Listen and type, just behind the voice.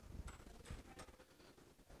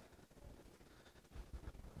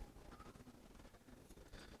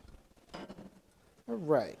All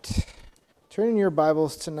right. Turning your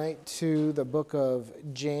Bibles tonight to the book of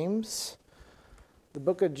James. The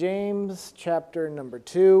book of James, chapter number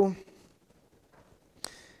 2.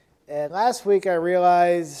 And last week I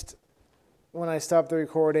realized when I stopped the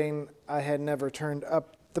recording, I had never turned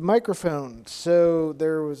up the microphone. So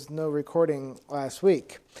there was no recording last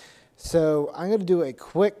week. So I'm going to do a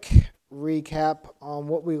quick recap on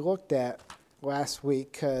what we looked at last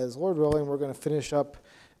week, because Lord willing, we're going to finish up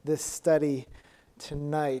this study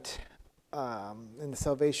tonight in the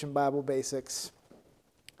Salvation Bible Basics.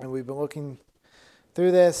 And we've been looking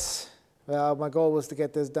through this. Well, my goal was to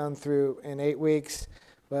get this done through in 8 weeks.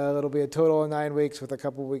 Well, it'll be a total of 9 weeks with a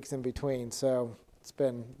couple weeks in between. So it's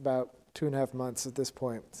been about 2.5 months at this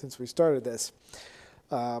point since we started this.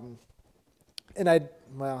 And I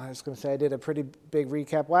was going to say I did a pretty big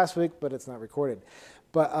recap last week, but it's not recorded.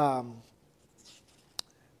 But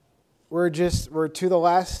we're to the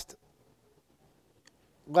last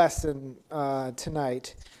lesson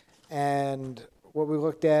tonight, and what we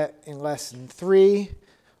looked at in lesson 3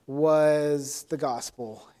 was the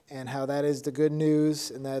gospel and how that is the good news,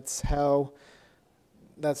 and that's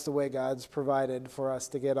the way God's provided for us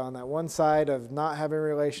to get on that one side of not having a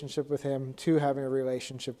relationship with Him to having a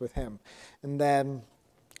relationship with Him. And then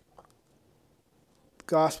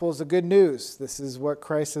gospel is the good news. This is what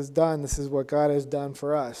Christ has done. This is what God has done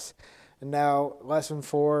for us. And now, lesson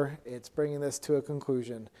 4, it's bringing this to a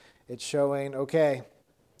conclusion. It's showing, okay,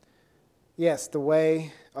 yes, the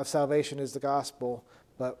way of salvation is the gospel,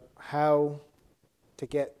 but how to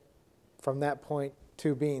get from that point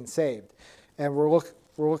to being saved. And we're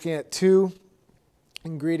looking at 2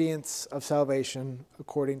 ingredients of salvation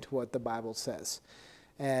according to what the Bible says.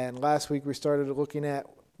 And last week we started looking at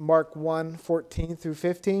Mark 1:14 through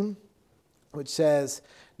 15, which says,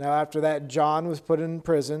 now after that John was put in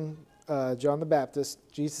prison, John the Baptist,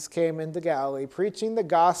 Jesus came into Galilee, preaching the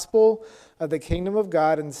gospel of the kingdom of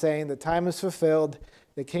God and saying, the time is fulfilled,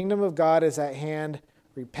 the kingdom of God is at hand,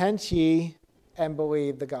 repent ye and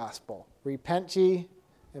believe the gospel. Repent ye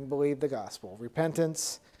and believe the gospel.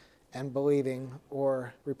 Repentance and believing,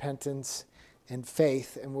 or repentance and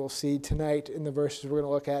faith. And we'll see tonight in the verses we're going to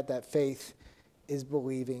look at that faith is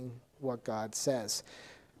believing what God says.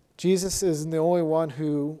 Jesus isn't the only one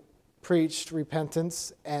who preached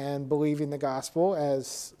repentance and believing the gospel,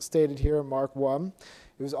 as stated here in Mark 1.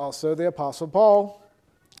 It was also the Apostle Paul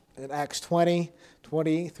in Acts 20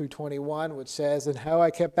 through 21, which says, and how I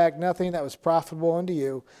kept back nothing that was profitable unto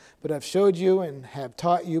you, but have showed you and have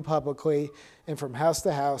taught you publicly, and from house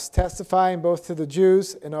to house, testifying both to the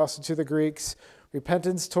Jews and also to the Greeks,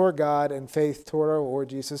 repentance toward God and faith toward our Lord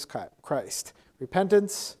Jesus Christ.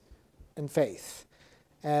 Repentance and faith.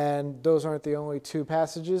 And those aren't the only 2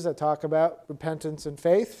 passages that talk about repentance and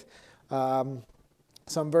faith. Some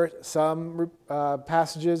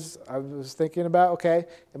passages I was thinking about, okay,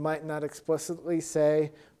 it might not explicitly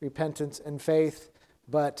say repentance and faith,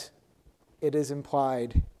 but it is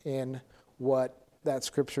implied in what that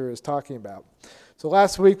scripture is talking about. So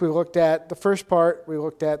last week we looked at the first part, we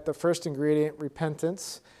looked at the first ingredient,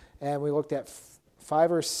 repentance, and we looked at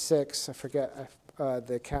 5 or 6, I forget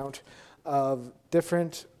the count, of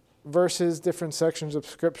different verses, different sections of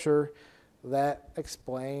scripture that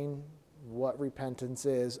explain what repentance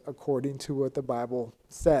is according to what the Bible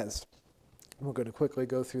says. We're going to quickly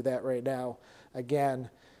go through that right now.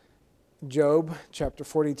 Again, Job chapter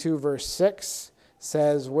 42 verse 6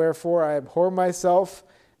 says, wherefore I abhor myself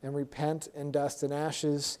and repent in dust and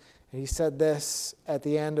ashes. And he said this at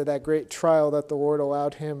the end of that great trial that the Lord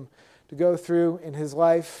allowed him to go through in his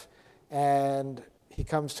life, and he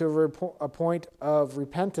comes to a point of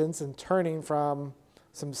repentance and turning from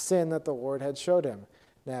some sin that the Lord had showed him.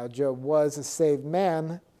 Now, Job was a saved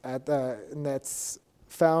man, and that's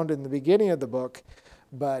found in the beginning of the book,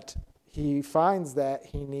 but he finds that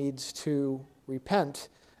he needs to repent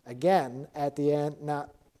again at the end,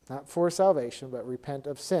 not for salvation, but repent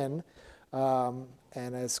of sin. And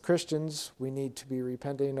as Christians, we need to be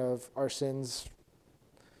repenting of our sins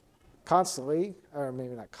constantly, or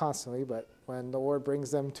maybe not constantly, but when the Lord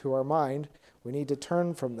brings them to our mind, we need to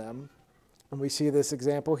turn from them. And we see this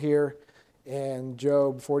example here in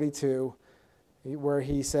Job 42, where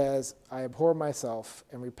he says, I abhor myself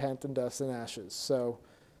and repent in dust and ashes. So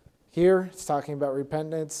here it's talking about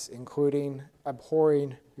repentance, including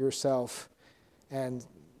abhorring yourself and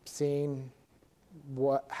seeing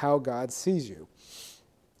how God sees you.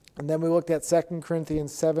 And then we looked at 2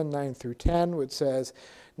 Corinthians 7, 9 through 10, which says,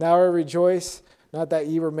 now I rejoice, not that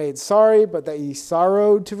ye were made sorry, but that ye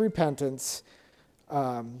sorrowed to repentance.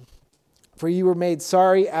 For ye were made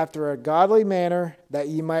sorry after a godly manner, that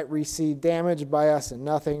ye might receive damage by us in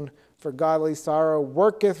nothing, For godly sorrow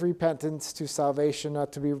worketh repentance to salvation,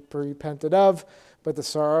 not to be repented of, but the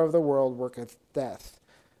sorrow of the world worketh death.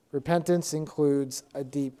 Repentance includes a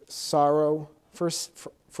deep sorrow for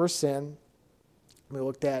sin. We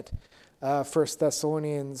looked at 1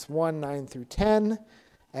 Thessalonians 1, 9 through 10,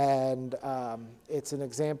 and it's an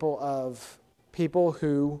example of people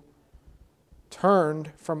who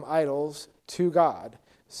turned from idols to God.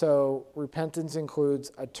 So repentance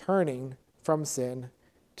includes a turning from sin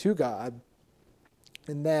to God.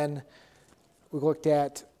 And then we looked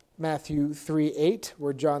at Matthew 3:8,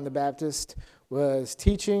 where John the Baptist was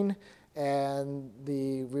teaching, and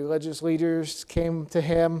the religious leaders came to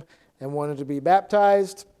him and wanted to be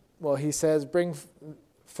baptized. Well, he says, bring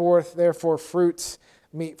forth, therefore, fruits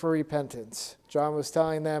meet for repentance. John was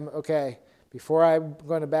telling them, okay, before I'm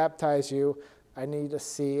going to baptize you, I need to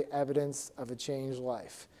see evidence of a changed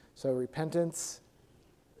life. So repentance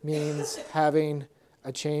means having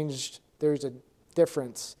a changed, there's a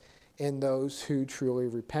difference in those who truly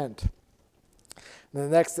repent. And the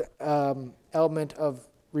next element of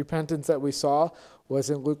repentance that we saw was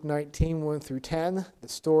in Luke 19, 1 through 10, the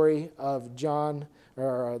story of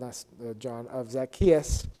of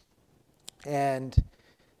Zacchaeus. And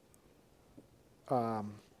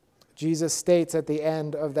Jesus states at the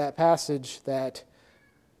end of that passage that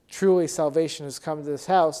truly salvation has come to this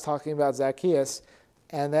house, talking about Zacchaeus,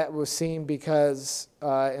 and that was seen because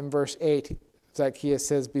in verse 8, Zacchaeus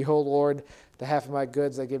says, Behold, Lord, the half of my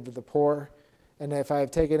goods I give to the poor, and if I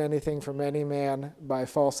have taken anything from any man by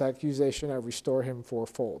false accusation, I restore him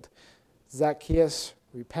fourfold. Zacchaeus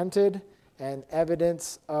repented, and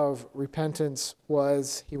evidence of repentance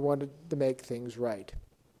was he wanted to make things right.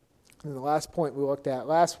 And the last point we looked at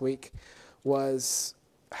last week was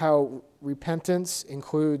how repentance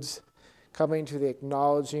includes coming to the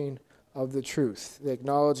acknowledging of the truth. The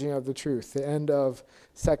acknowledging of the truth. The end of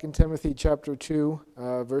 2 Timothy chapter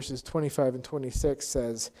 2, verses 25 and 26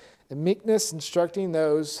 says, In meekness instructing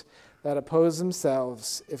those that oppose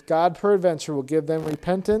themselves, if God peradventure will give them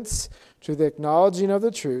repentance to the acknowledging of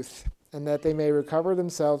the truth, and that they may recover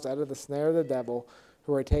themselves out of the snare of the devil,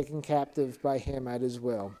 who are taken captive by him at his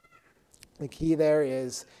will. The key there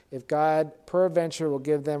is, if God peradventure will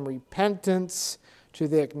give them repentance to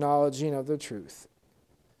the acknowledging of the truth.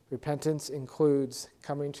 Repentance includes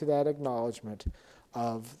coming to that acknowledgement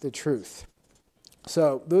of the truth.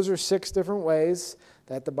 So those are 6 different ways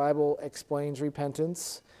that the Bible explains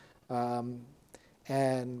repentance. And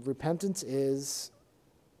repentance is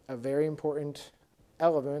a very important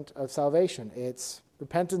element of salvation. It's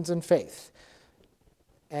repentance and faith.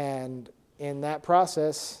 And in that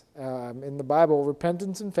process, in the Bible,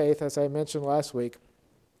 repentance and faith, as I mentioned last week,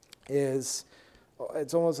 it's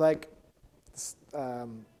almost like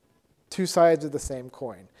 2 sides of the same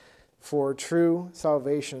coin. For true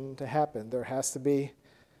salvation to happen, there has to be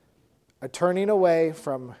a turning away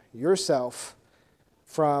from yourself,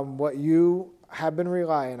 from what you have been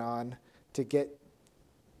relying on to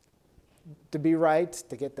be right,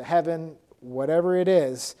 to get to heaven, whatever it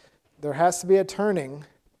is. There has to be a turning.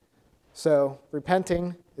 So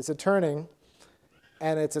repenting is a turning,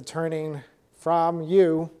 and it's a turning from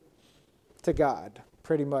you to God,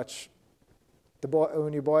 pretty much.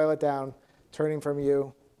 When you boil it down, turning from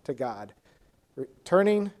you to God.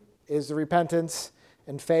 Turning is the repentance,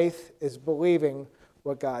 and faith is believing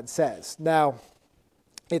what God says. Now,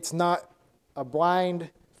 it's not a blind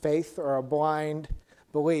faith or a blind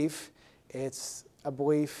belief. It's a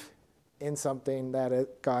belief in something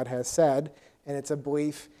that God has said, and it's a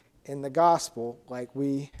belief in the gospel, like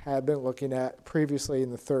we have been looking at previously in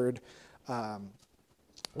the 3rd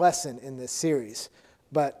lesson in this series.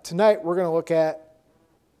 But tonight we're going to look at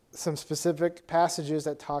some specific passages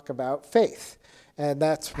that talk about faith. And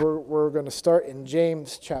that's where we're going to start in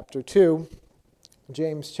James chapter 2.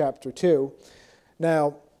 James chapter 2.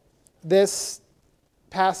 Now, this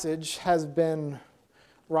passage has been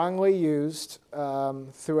wrongly used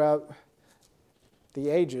throughout the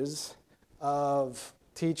ages of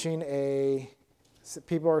teaching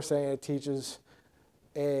people are saying it teaches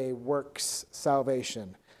a works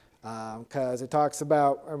salvation. Because it talks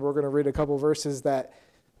about, and we're going to read a couple verses, that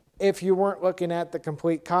if you weren't looking at the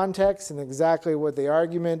complete context and exactly what the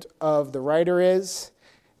argument of the writer is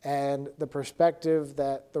and the perspective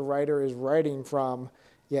that the writer is writing from,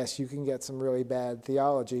 yes, you can get some really bad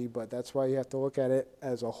theology, but that's why you have to look at it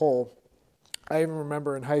as a whole. I even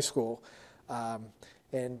remember in high school,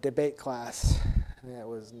 in debate class, it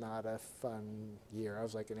was not a fun year. I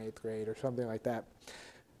was like in 8th grade or something like that.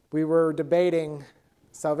 We were debating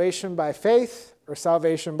salvation by faith or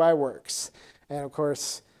salvation by works. And of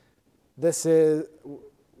course, this is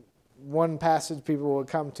one passage people would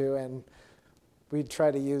come to, and we'd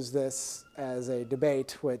try to use this as a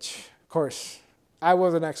debate, which, of course, I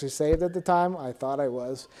wasn't actually saved at the time. I thought I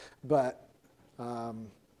was, but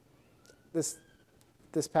this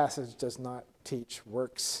passage does not teach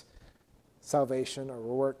works salvation or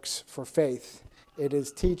works for faith. It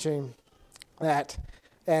is teaching that,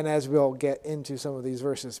 and as we'll get into some of these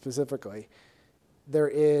verses specifically,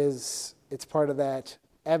 it's part of that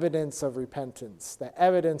evidence of repentance, the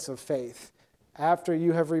evidence of faith. After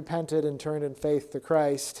you have repented and turned in faith to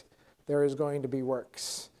Christ, there is going to be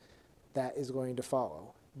works that is going to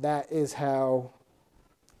follow. That is how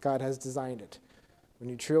God has designed it. When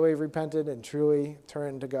you truly repented and truly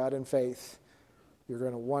turned to God in faith, you're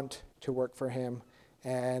going to want to work for Him,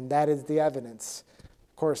 and that is the evidence.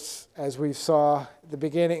 Of course, as we saw the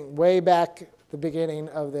beginning, way back the beginning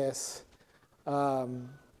of this, of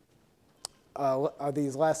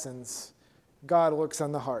these lessons, God looks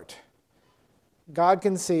on the heart. God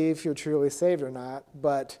can see if you're truly saved or not,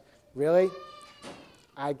 but really,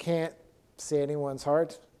 I can't see anyone's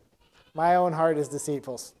heart. My own heart is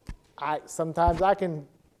deceitful. Sometimes I can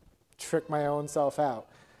trick my own self out.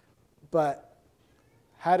 But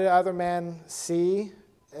how do other men see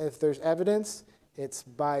if there's evidence? It's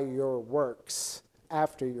by your works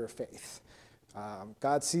after your faith.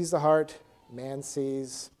 God sees the heart, man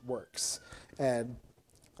sees works. And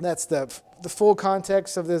that's the full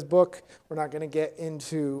context of this book. We're not going to get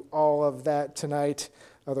into all of that tonight,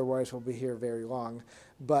 otherwise we'll be here very long.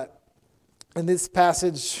 But in this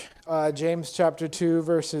passage, James chapter 2,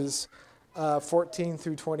 verses 14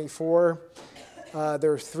 through 24,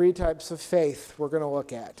 there are three types of faith we're going to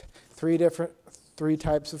look at. Three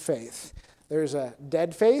types of faith. There's a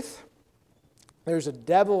dead faith, there's a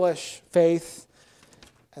devilish faith,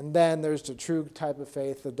 and then there's the true type of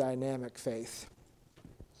faith, the dynamic faith.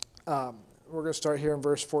 We're going to start here in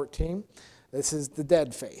verse 14. This is the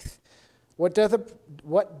dead faith. What doth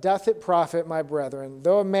it profit, my brethren,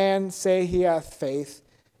 though a man say he hath faith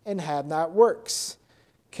and have not works?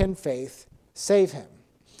 Can faith save him?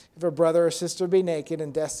 If a brother or sister be naked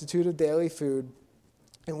and destitute of daily food,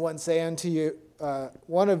 and one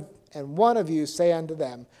of you say unto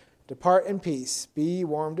them, Depart in peace, be ye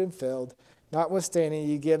warmed and filled, notwithstanding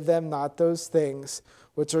ye give them not those things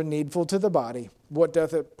which are needful to the body, what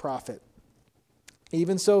doth it profit?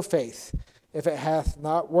 Even so faith, if it hath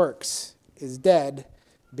not works, is dead,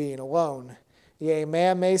 being alone. Yea, a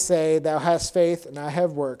man may say, Thou hast faith, and I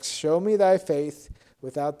have works. Show me thy faith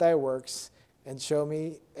without thy works, and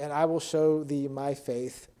I will show thee my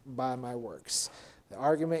faith by my works. The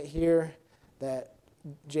argument here that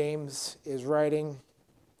James is writing,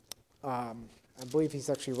 I believe he's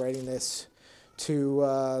actually writing this to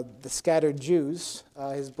the scattered Jews,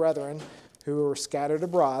 his brethren, who were scattered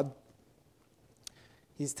abroad.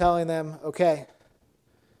 He's telling them, okay,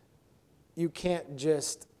 you can't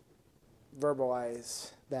just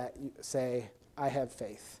verbalize that, say, I have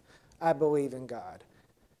faith, I believe in God.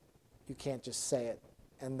 You can't just say it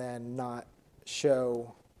and then not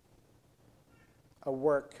show a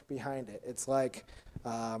work behind it. It's like,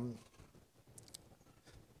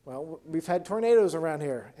 we've had tornadoes around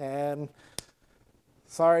here, and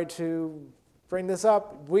sorry to bring this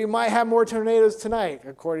up, we might have more tornadoes tonight,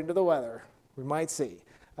 according to the weather. We might see,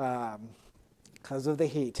 because of the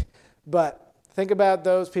heat. But think about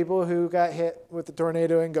those people who got hit with the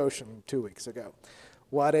tornado in Goshen 2 weeks ago.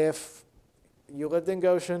 What if you lived in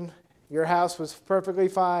Goshen, your house was perfectly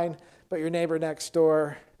fine, but your neighbor next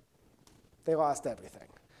door, they lost everything?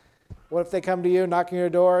 What if they come to you, knock on your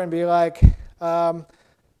door, and be like,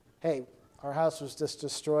 hey, our house was just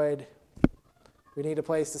destroyed. We need a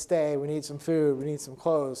place to stay. We need some food. We need some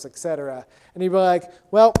clothes, etc. And you'd be like,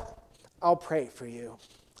 well, I'll pray for you,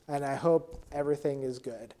 and I hope everything is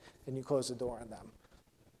good. And you close the door on them.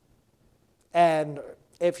 And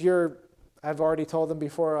if I've already told them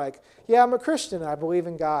before, like, yeah, I'm a Christian, I believe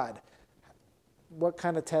in God. What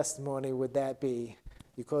kind of testimony would that be?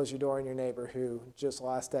 You close your door on your neighbor who just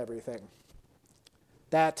lost everything.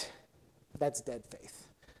 That's dead faith.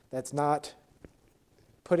 That's not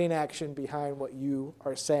putting action behind what you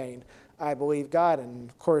are saying. I believe God. And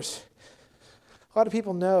of course, a lot of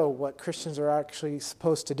people know what Christians are actually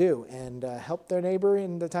supposed to do, and help their neighbor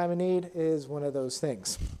in the time of need is one of those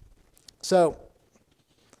things. So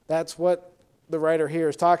that's what the writer here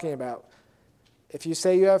is talking about. If you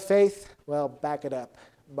say you have faith, well, back it up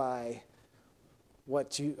by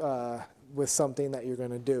what you with something that you're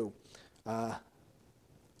going to do. A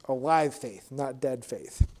live faith, not dead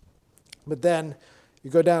faith. But then you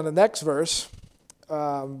go down to the next verse,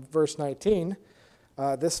 verse 19.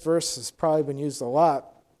 This verse has probably been used a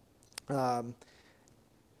lot.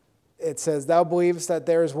 it says, thou believest that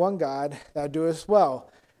there is one God, thou doest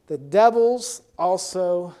well. The devils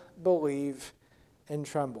also believe and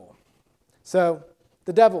tremble. So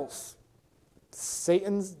the devils,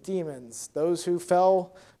 Satan's demons, those who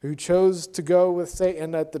fell, who chose to go with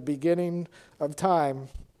Satan at the beginning of time,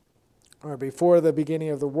 or before the beginning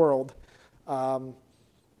of the world,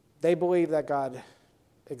 they believe that God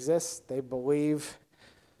exists. They believe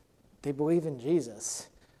in Jesus.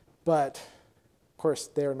 But, of course,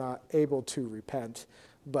 they're not able to repent.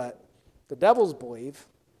 But the devils believe.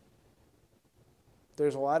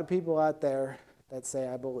 There's a lot of people out there that say,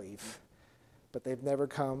 I believe. But they've never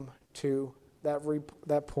come to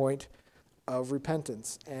that point of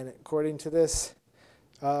repentance. And according to this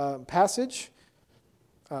passage,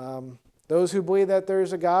 those who believe that there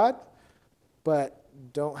is a God, but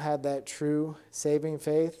don't have that true saving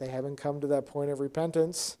faith, they haven't come to that point of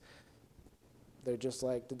repentance, they're just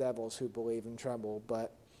like the devils who believe and tremble.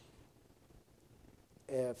 But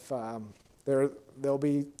if there'll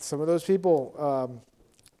be some of those people,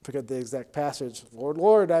 forget the exact passage, Lord,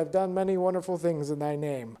 Lord, I've done many wonderful things in thy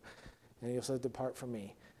name, and you'll say, depart from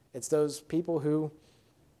me. It's those people who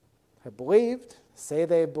have believed, say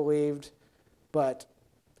they've believed, but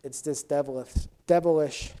it's this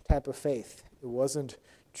devilish type of faith. It wasn't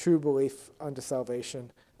true belief unto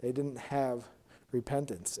salvation. They didn't have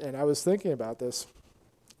repentance. And I was thinking about this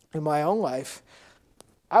in my own life.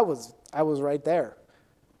 I was right there.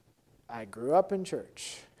 I grew up in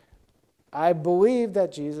church. I believed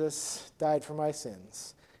that Jesus died for my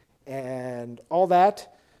sins. And all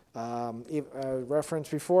that,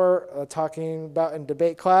 referenced before, talking about in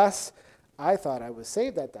debate class, I thought I was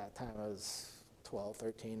saved at that time. I was 12,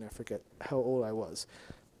 13, I forget how old I was.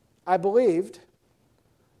 I believed,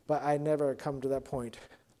 but I never come to that point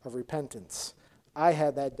of repentance. I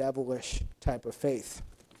had that devilish type of faith.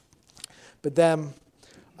 But then,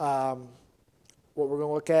 what we're going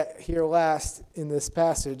to look at here last in this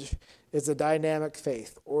passage is a dynamic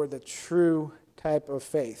faith, or the true type of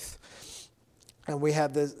faith. And we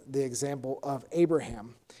have the example of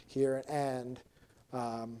Abraham here. And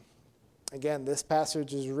again, this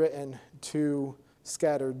passage is written to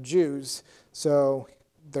scattered Jews. So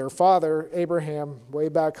their father, Abraham, way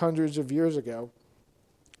back hundreds of years ago,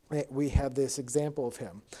 we have this example of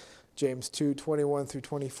him. James 2:21 through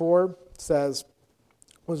 24 says,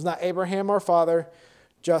 was not Abraham our father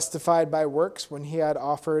justified by works when he had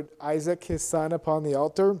offered Isaac his son upon the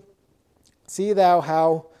altar? See thou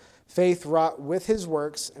how faith wrought with his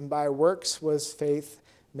works, and by works was faith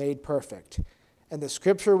made perfect. And the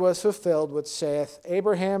scripture was fulfilled, which saith,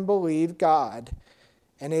 Abraham believed God,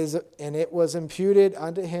 and it was imputed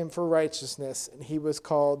unto him for righteousness, and he was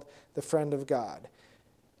called the friend of God.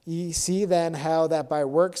 Ye see then how that by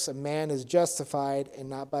works a man is justified, and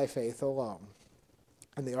not by faith alone.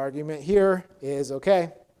 And the argument here is,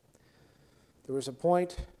 okay, there was a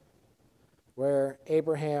point where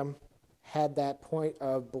Abraham had that point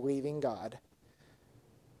of believing God,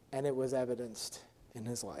 and it was evidenced in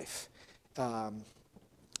his life.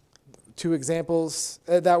 Two examples,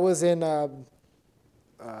 that was in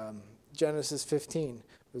Genesis 15,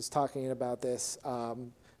 was talking about this.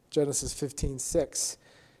 Genesis 15:6,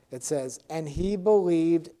 it says, and he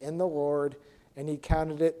believed in the Lord, and he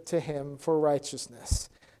counted it to him for righteousness.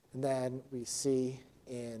 And then we see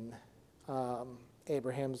in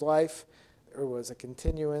Abraham's life, there was a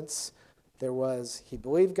continuance. He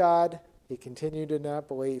believed God, he continued in that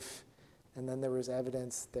belief, and then there was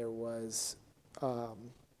evidence, there was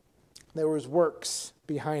works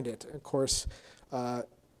behind it. Of course,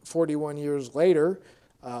 41 years later,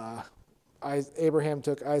 Abraham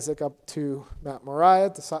took Isaac up to Mount Moriah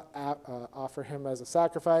to offer him as a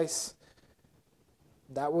sacrifice.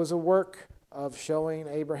 That was a work of showing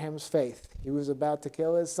Abraham's faith. He was about to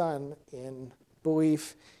kill his son in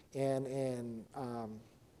belief and in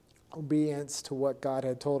obedience to what God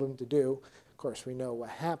had told him to do. Of course, we know what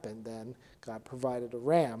happened then. God provided a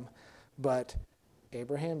ram, but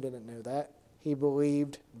Abraham didn't know that. He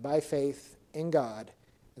believed by faith in God,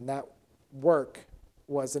 and that work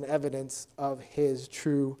was an evidence of his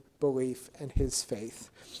true belief and his faith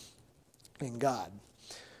in God.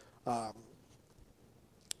 I'm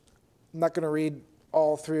not going to read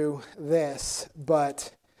all through this,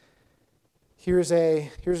 but here's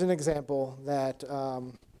an example that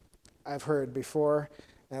I've heard before,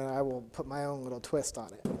 and I will put my own little twist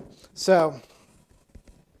on it. So,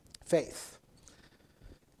 faith.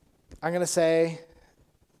 I'm going to say,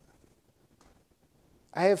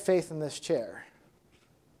 I have faith in this chair.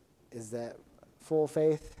 Is that full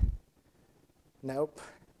faith? Nope.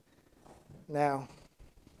 Now,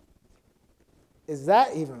 is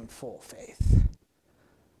that even full faith?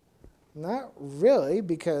 Not really,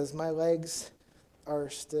 because my legs are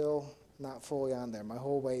still not fully on there. My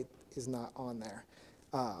whole weight is not on there.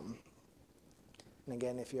 Um, and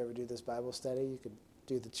again, if you ever do this Bible study, you could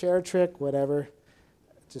do the chair trick, whatever.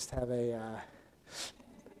 Just have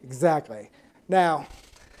exactly. Now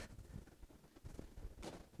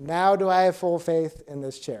do I have full faith in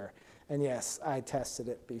this chair? And yes, I tested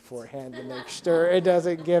it beforehand to make sure it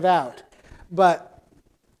doesn't give out. But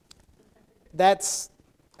that's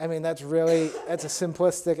a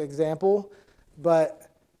simplistic example. But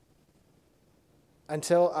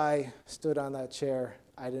until I stood on that chair,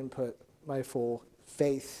 I didn't put my full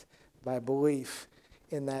faith, my belief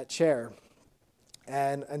in that chair.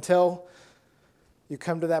 And until you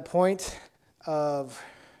come to that point of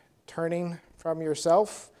turning from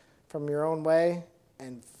yourself, from your own way,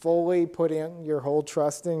 and fully putting your whole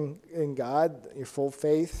trust in God, your full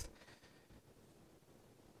faith,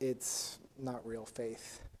 it's not real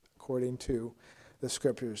faith, according to the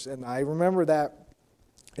scriptures. And I remember that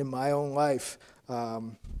in my own life,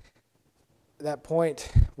 that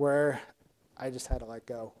point where I just had to let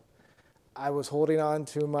go. I was holding on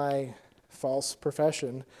to my false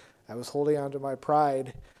profession. I was holding on to my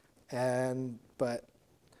pride, but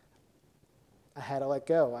I had to let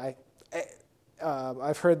go.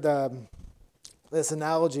 I've heard this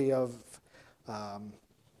analogy of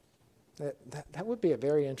that would be a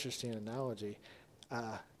very interesting analogy.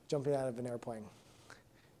 Jumping out of an airplane,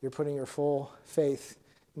 you're putting your full faith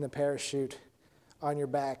in the parachute on your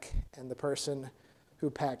back and the person who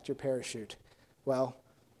packed your parachute. Well,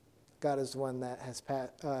 God is the one that has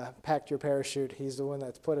packed your parachute. He's the one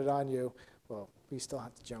that's put it on you. Well, we still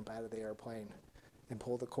have to jump out of the airplane and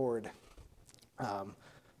pull the cord.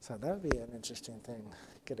 So that would be an interesting thing.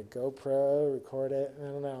 Get a GoPro, record it. I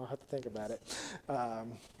don't know. I'll have to think about it.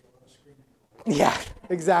 Yeah,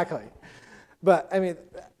 exactly. But I mean,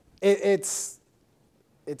 it's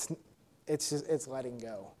letting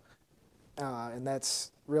go, and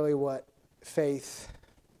that's really what faith.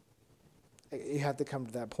 You have to come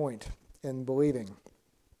to that point in believing.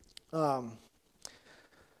 There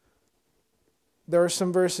are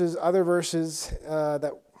some other verses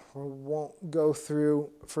that we won't go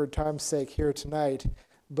through for time's sake here tonight,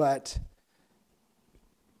 but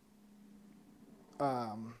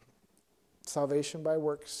salvation by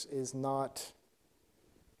works is not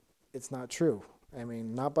true. I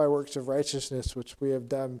mean, not by works of righteousness, which we have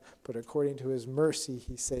done, but according to his mercy,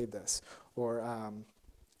 he saved us. Or,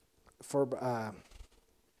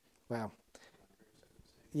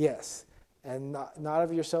 yes. And not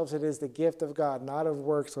of yourselves, it is the gift of God, not of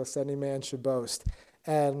works, lest any man should boast.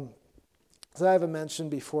 And as I have mentioned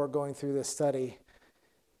before going through this study,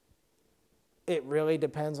 it really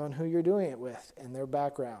depends on who you're doing it with and their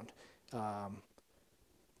background.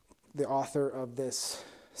 The author of this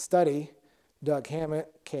study, Doug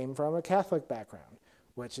Hammett, came from a Catholic background,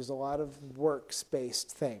 which is a lot of works-based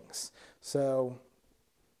things. So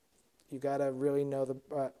you got to really know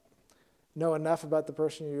enough about the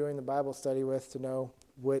person you're doing the Bible study with to know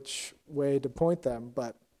which way to point them.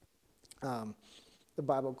 But the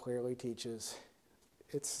Bible clearly teaches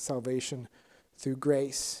it's salvation through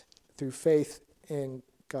grace, through faith in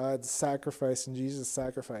God's sacrifice and Jesus'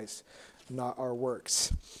 sacrifice, not our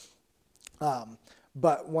works.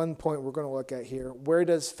 But one point we're going to look at here, where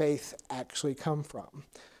does faith actually come from?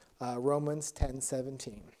 Romans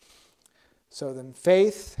 10:17. So then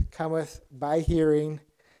faith cometh by hearing,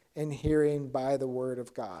 and hearing by the word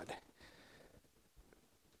of God.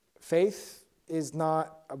 Faith is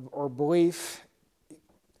not, or belief.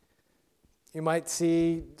 You might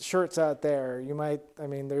see shirts out there.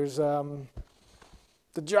 There's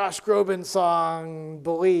the Josh Groban song,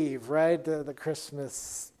 Believe, right? The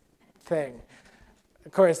Christmas thing.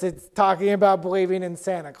 Of course, it's talking about believing in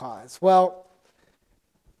Santa Claus. Well,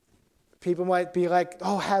 people might be like,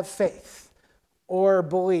 oh, have faith or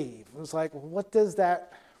believe. It's like, what does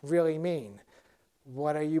that really mean?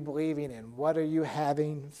 What are you believing in? What are you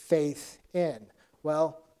having faith in?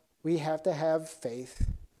 Well, we have to have faith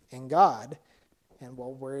in God. And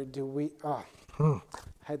well, where do we... I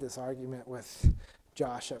had this argument with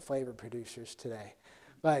Josh at Flavor Producers today.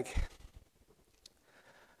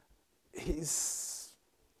 He's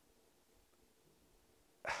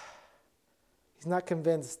not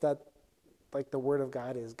convinced that the Word of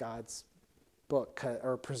God is God's book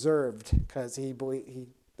or preserved, because he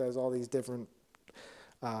does all these different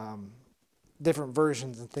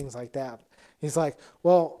versions and things like that. He's like,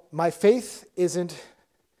 well, my faith isn't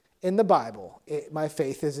in the Bible. My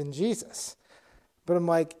faith is in Jesus. But I'm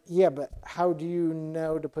like, yeah, but how do you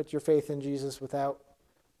know to put your faith in Jesus without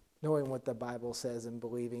knowing what the Bible says and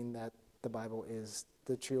believing that the Bible is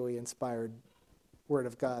the truly inspired Word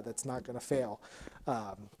of God that's not going to fail.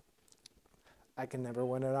 I can never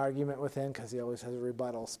win an argument with him because he always has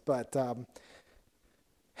rebuttals. But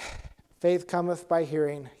faith cometh by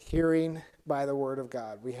hearing, hearing by the Word of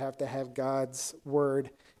God. We have to have God's Word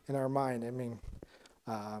in our mind. I mean,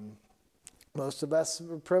 most of us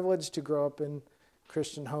were privileged to grow up in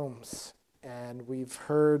Christian homes, and we've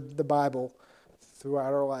heard the Bible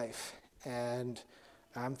throughout our life, and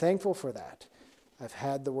I'm thankful for that. I've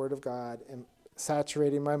had the Word of God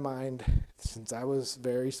saturating my mind since I was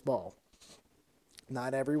very small.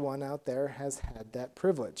 Not everyone out there has had that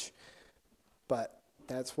privilege, but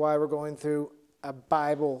that's why we're going through a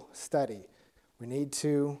Bible study. We need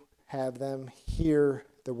to have them hear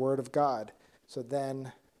the Word of God, so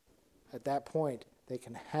then at that point they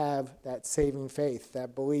can have that saving faith,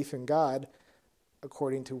 that belief in God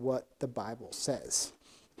according to what the Bible says.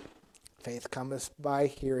 Faith cometh by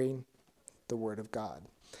hearing the Word of God.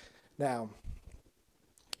 Now,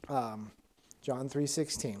 John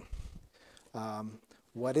 3:16.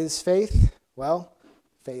 What is faith? Well,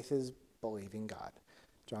 faith is believing God.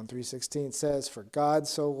 John 3:16 says, "For God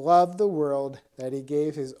so loved the world that he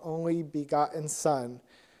gave his only begotten Son,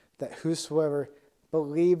 that whosoever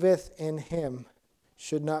believeth in him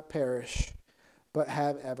should not perish, but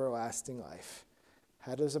have everlasting life."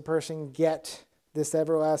 How does a person get this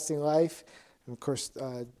everlasting life? And of course,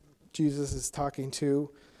 Jesus is talking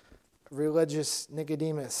to religious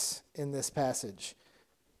Nicodemus in this passage,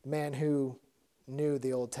 a man who knew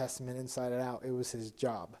the Old Testament inside and out. It was his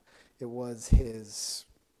job. It was his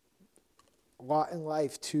lot in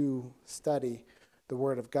life to study the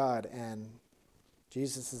Word of God. And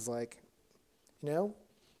Jesus is like, you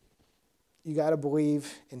got to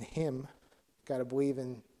believe in him. You got to believe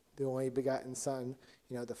in the only begotten Son,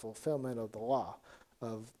 the fulfillment of the law,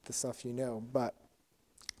 of the stuff you know. But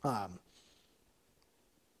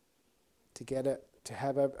to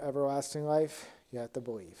have everlasting life, you have to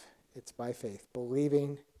believe. It's by faith,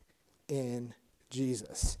 believing in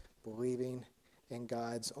Jesus, believing in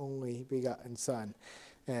God's only begotten Son.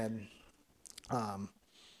 And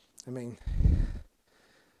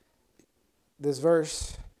this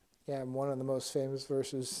verse, one of the most famous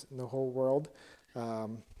verses in the whole world,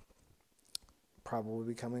 probably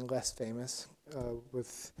becoming less famous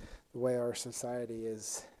with the way our society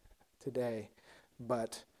is today,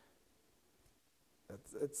 but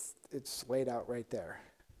it's laid out right there.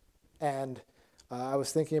 And I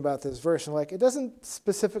was thinking about this verse, and it doesn't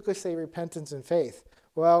specifically say repentance and faith.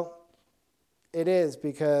 Well, it is,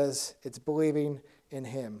 because it's believing in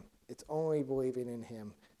him. It's only believing in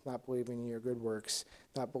him, not believing in your good works,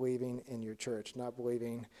 not believing in your church, not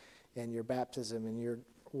believing in your baptism, in your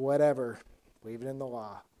whatever, believing in the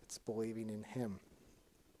law. It's believing in him.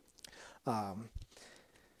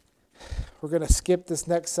 We're going to skip this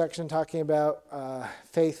next section talking about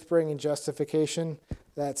faith bringing justification.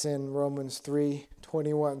 That's in Romans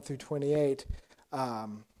 3:21 through 28.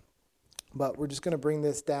 But we're just going to bring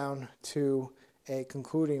this down to a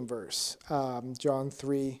concluding verse, John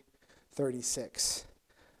 3:36.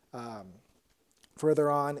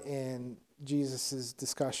 Further on in Jesus'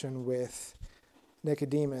 discussion with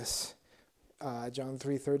Nicodemus, John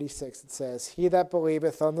 3:36, it says, "He that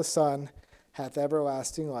believeth on the Son hath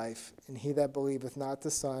everlasting life, and he that believeth not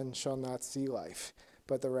the Son shall not see life,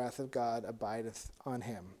 but the wrath of God abideth on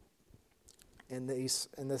him." In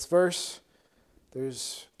this verse,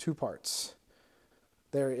 there's two parts.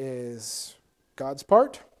 There is God's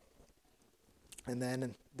part, and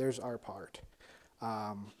then there's our part.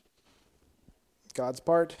 God's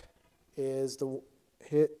part is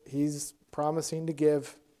he's promising to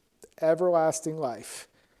give everlasting life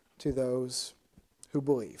to those who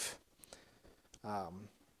believe.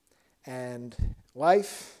 And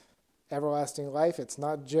life, everlasting life, it's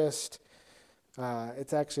not just,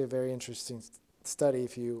 it's actually a very interesting study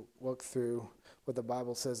if you look through what the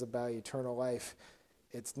Bible says about eternal life.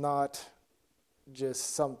 It's not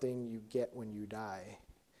just something you get when you die.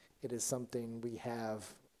 It is something we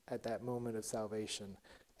have at that moment of salvation.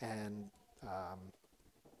 And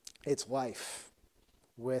it's life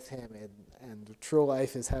with him. And the true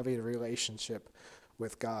life is having a relationship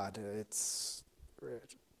with God. It's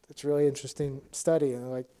really interesting study.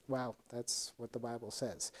 And wow, that's what the Bible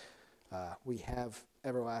says. We have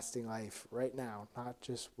everlasting life right now, not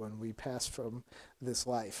just when we pass from this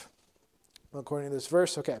life. According to this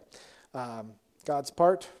verse, God's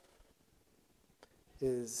part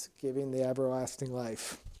is giving the everlasting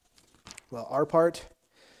life. Well, our part,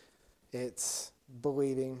 it's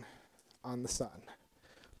believing on the Son.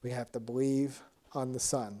 We have to believe on the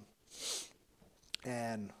Son.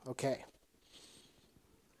 And,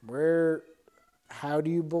 How do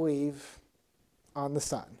you believe on the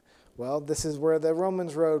Son? Well, this is where the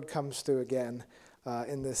Romans road comes through again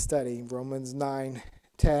in this study. Romans 9,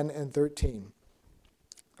 10, and 13.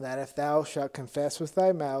 That if thou shalt confess with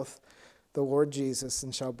thy mouth the Lord Jesus,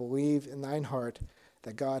 and shalt believe in thine heart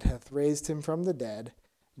that God hath raised him from the dead,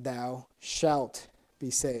 thou shalt be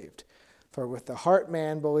saved. For with the heart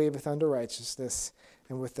man believeth unto righteousness,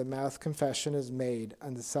 and with the mouth confession is made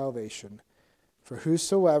unto salvation. For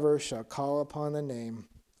whosoever shall call upon the name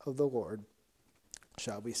of the Lord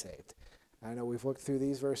shall be saved. I know we've looked through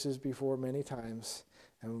these verses before many times,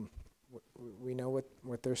 and we know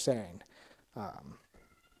what they're saying.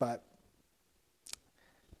 But,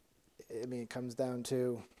 I mean, it comes down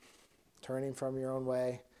to turning from your own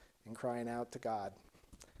way and crying out to God,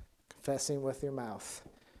 confessing with your mouth,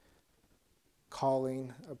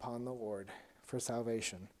 calling upon the Lord for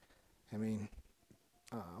salvation. I mean,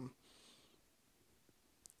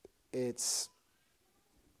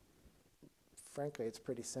 frankly, it's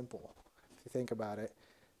pretty simple if you think about it,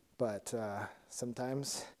 but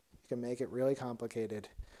sometimes you can make it really complicated.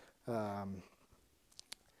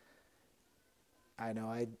 I know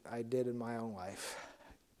I did in my own life.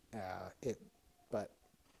 But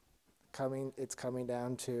it's coming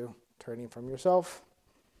down to turning from yourself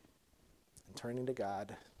and turning to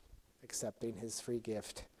God, accepting his free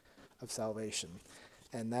gift of salvation.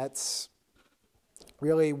 And that's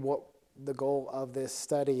really what the goal of this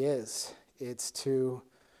study is. It's to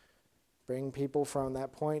bring people from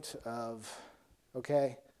that point of,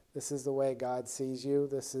 okay, this is the way God sees you.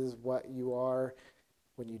 This is what you are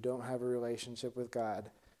when you don't have a relationship with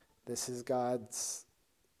God. This is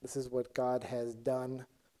what God has done.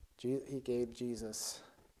 He gave Jesus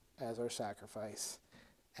as our sacrifice.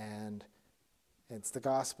 And it's the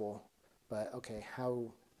gospel. But, okay,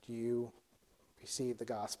 how do you receive the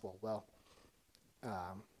gospel? Well, you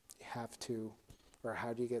have to, or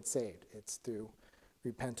how do you get saved? It's through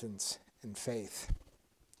repentance and faith.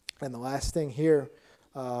 And the last thing here,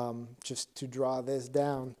 just to draw this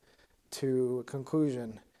down to a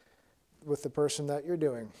conclusion with the person that you're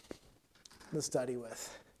doing the study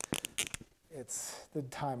with. It's the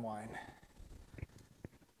timeline.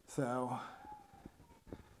 So,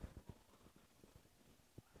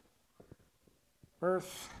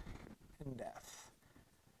 birth and death.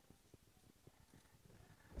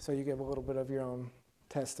 So you give a little bit of your own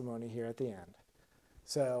testimony here at the end.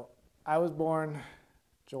 So, I was born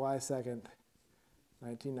July 2nd,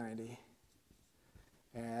 1990.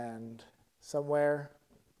 And somewhere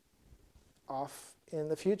off in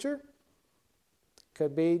the future,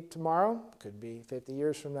 could be tomorrow, could be 50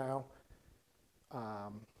 years from now,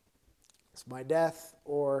 it's my death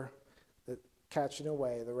or the catching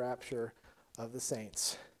away, the rapture of the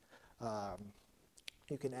saints.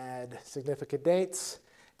 You can add significant dates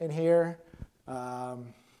in here. Got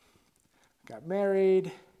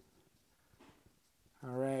married.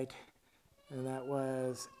 All right. And that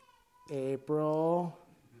was April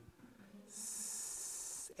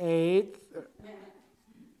 8th,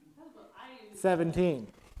 17.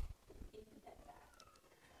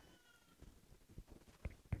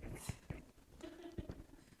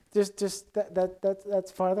 Just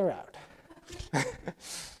that's farther out.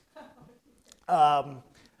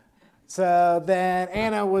 So then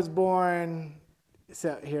Anna was born.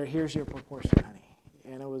 So here's your proportion, honey.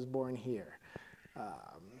 Anna was born here.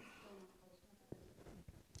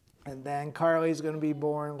 And then Carly's going to be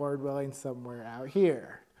born, Lord willing, somewhere out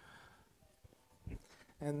here.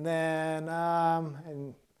 And then,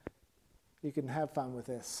 and you can have fun with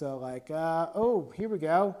this. So here we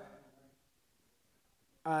go.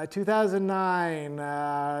 2009,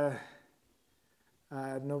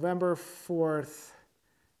 November 4th,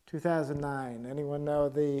 2009. Anyone know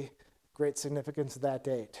the great significance of that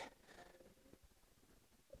date?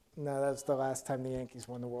 No, that's the last time the Yankees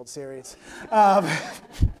won the World Series.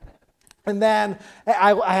 And then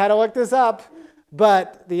I had to look this up,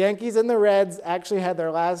 but the Yankees and the Reds actually had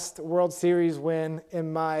their last World Series win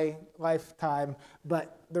in my lifetime.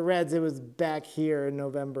 But the Reds, it was back here in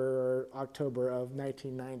November or October of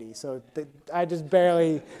 1990. So I just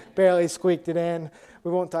barely squeaked it in.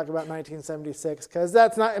 We won't talk about 1976 because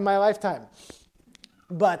that's not in my lifetime.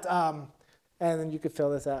 But, and then you could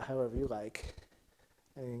fill this out however you like.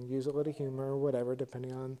 And use a little humor or whatever,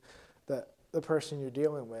 depending on the person you're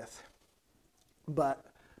dealing with. But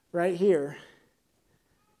right here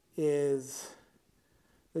is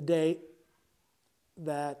the date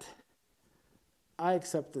that I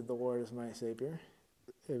accepted the Lord as my Savior.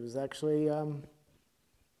 It was actually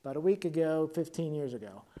about a week ago, 15 years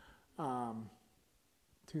ago,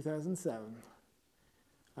 2007.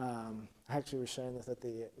 I actually was sharing this at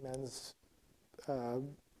the men's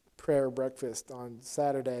prayer breakfast on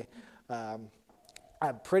Saturday.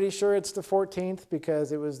 I'm pretty sure it's the 14th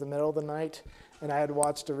because it was the middle of the night and I had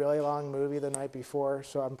watched a really long movie the night before,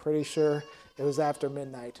 so I'm pretty sure it was after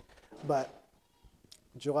midnight. But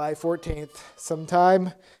July 14th,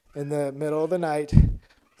 sometime in the middle of the night,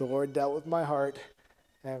 the Lord dealt with my heart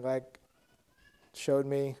and showed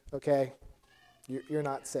me, okay, you're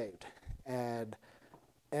not saved. And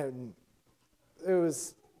it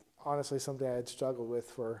was honestly something I had struggled with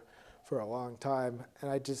for a long time, and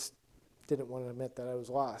I just didn't want to admit that I was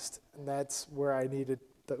lost. And that's where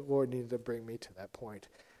the Lord needed to bring me to that point,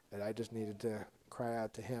 that I just needed to cry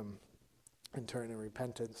out to him and turn in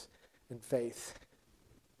repentance and faith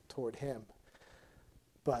toward him.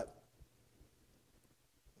 But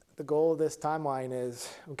the goal of this timeline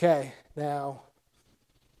is, okay, now,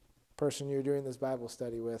 person you're doing this Bible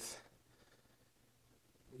study with,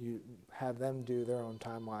 you have them do their own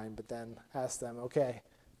timeline, but then ask them, okay,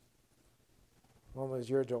 when was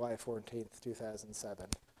your July 14th, 2007?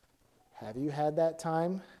 Have you had that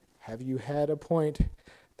time? Have you had a point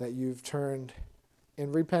that you've turned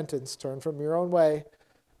in repentance, turned from your own way,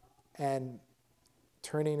 and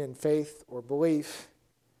turning in faith or belief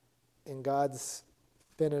in God's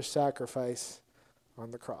finished sacrifice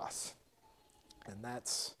on the cross? And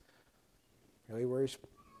that's really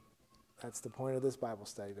that's the point of this Bible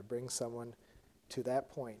study, to bring someone to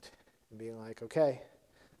that point and being like, okay,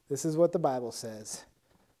 this is what the Bible says.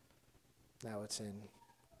 Now it's in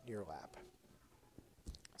your lap.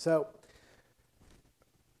 So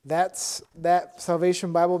that's that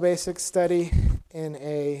Salvation Bible Basics study in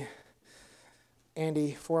a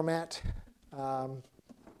Andy format.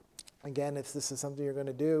 Again, if this is something you're going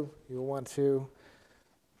to do, you'll want to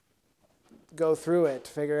go through it,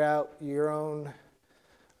 figure out your own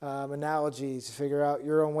analogies, figure out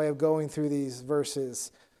your own way of going through these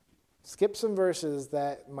verses. Skip some verses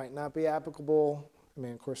that might not be applicable. I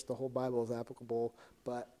mean, of course, the whole Bible is applicable,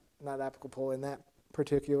 but not applicable in that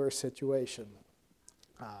particular situation.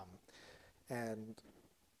 And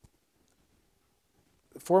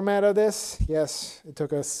the format of this, yes, it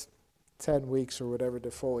took us 10 weeks or whatever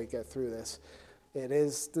to fully get through this. It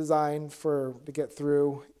is designed to get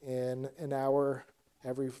through in an hour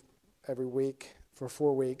every week for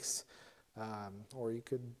 4 weeks. Or you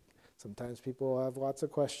could, sometimes people have lots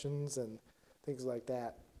of questions and things like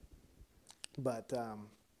that. But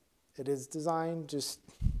it is designed just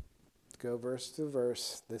go verse to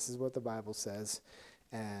verse. This is what the Bible says,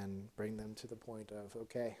 and bring them to the point of,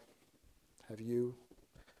 okay, have you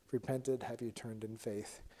repented? Have you turned in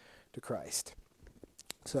faith to Christ?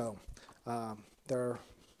 So there are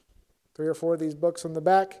 3 or 4 of these books on the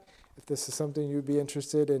back. If this is something you'd be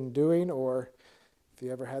interested in doing, or if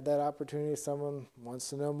you ever had that opportunity, someone wants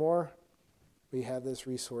to know more, we have this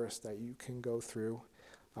resource that you can go through.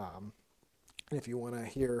 And if you want to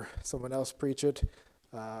hear someone else preach it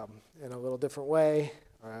in a little different way,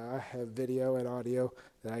 I have video and audio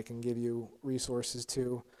that I can give you resources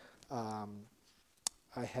to.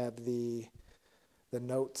 I have the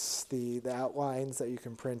notes, the outlines that you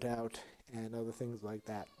can print out, and other things like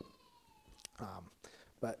that.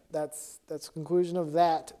 But that's the conclusion of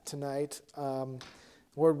that tonight.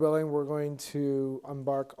 Lord willing, we're going to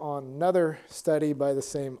embark on another study by the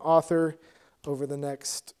same author over the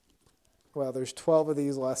next, there's 12 of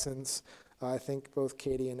these lessons. I think both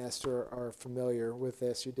Katie and Esther are familiar with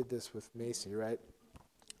this. You did this with Macy, right?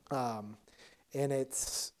 And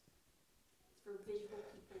it's for visual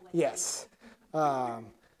people. Yes.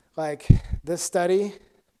 Like this study,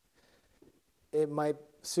 it might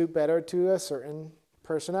suit better to a certain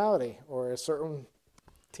personality or a certain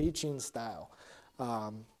teaching style.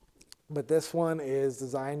 But this one is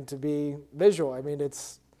designed to be visual. I mean,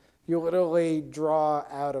 you literally draw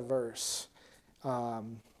out a verse.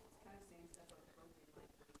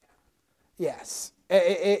 Yes.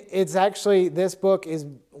 It's actually, this book is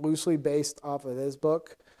loosely based off of this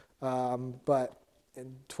book, but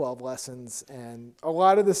in 12 lessons. And a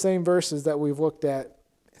lot of the same verses that we've looked at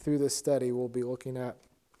through this study we'll be looking at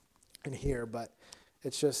in here, but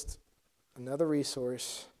it's just another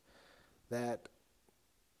resource that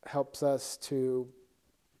helps us to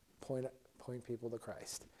point people to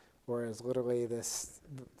Christ. Whereas literally this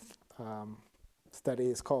study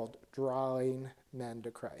is called Drawing Men to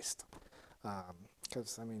Christ.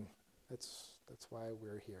 Because, that's why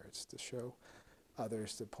we're here. It's to show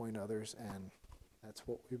others, to point others, and that's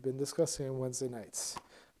what we've been discussing on Wednesday nights.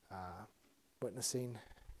 Witnessing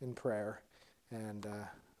in prayer. And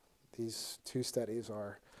these 2 studies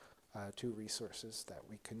are 2 resources that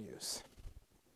we can use.